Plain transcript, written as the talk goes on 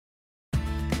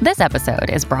This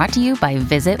episode is brought to you by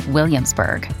Visit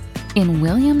Williamsburg. In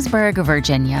Williamsburg,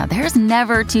 Virginia, there's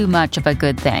never too much of a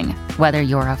good thing. Whether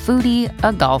you're a foodie,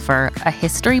 a golfer, a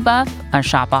history buff, a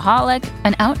shopaholic,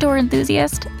 an outdoor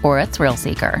enthusiast, or a thrill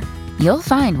seeker, you'll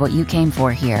find what you came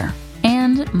for here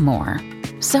and more.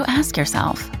 So ask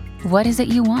yourself, what is it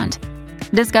you want?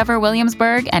 Discover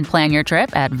Williamsburg and plan your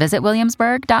trip at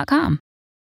visitwilliamsburg.com.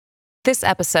 This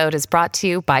episode is brought to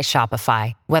you by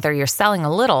Shopify. Whether you're selling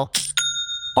a little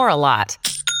or a lot,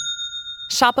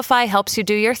 Shopify helps you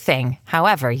do your thing,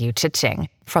 however you cha-ching.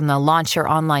 From the launch your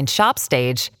online shop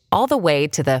stage, all the way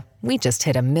to the we just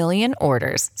hit 1 million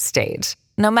orders stage.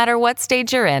 No matter what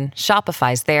stage you're in,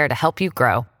 Shopify's there to help you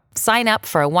grow. Sign up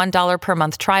for a $1 per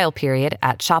month trial period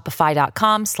at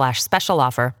shopify.com/special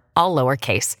offer, all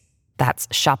lowercase. That's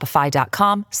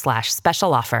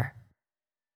shopify.com/special offer.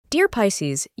 Dear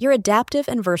Pisces, you're adaptive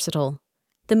and versatile.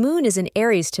 The moon is in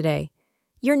Aries today.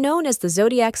 You're known as the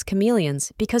Zodiac's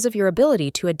chameleons because of your ability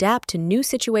to adapt to new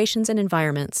situations and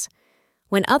environments.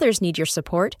 When others need your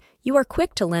support, you are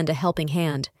quick to lend a helping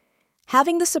hand.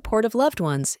 Having the support of loved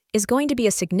ones is going to be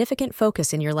a significant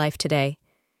focus in your life today.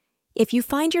 If you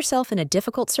find yourself in a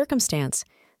difficult circumstance,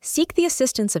 seek the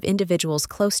assistance of individuals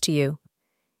close to you.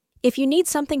 If you need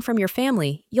something from your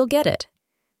family, you'll get it.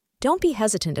 Don't be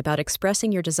hesitant about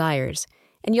expressing your desires,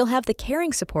 and you'll have the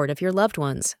caring support of your loved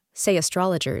ones, say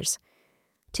astrologers.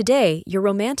 Today, your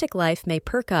romantic life may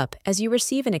perk up as you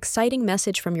receive an exciting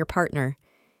message from your partner.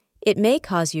 It may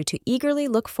cause you to eagerly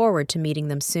look forward to meeting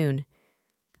them soon.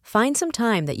 Find some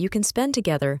time that you can spend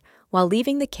together while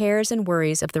leaving the cares and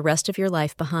worries of the rest of your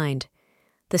life behind.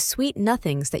 The sweet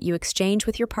nothings that you exchange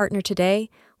with your partner today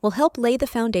will help lay the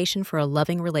foundation for a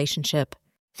loving relationship.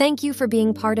 Thank you for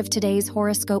being part of today's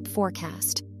horoscope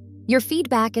forecast. Your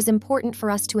feedback is important for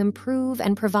us to improve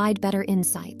and provide better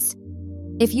insights.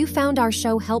 If you found our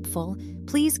show helpful,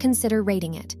 please consider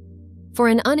rating it. For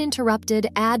an uninterrupted,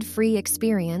 ad-free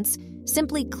experience,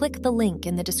 simply click the link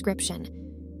in the description.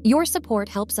 Your support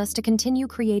helps us to continue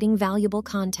creating valuable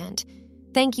content.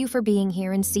 Thank you for being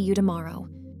here and see you tomorrow.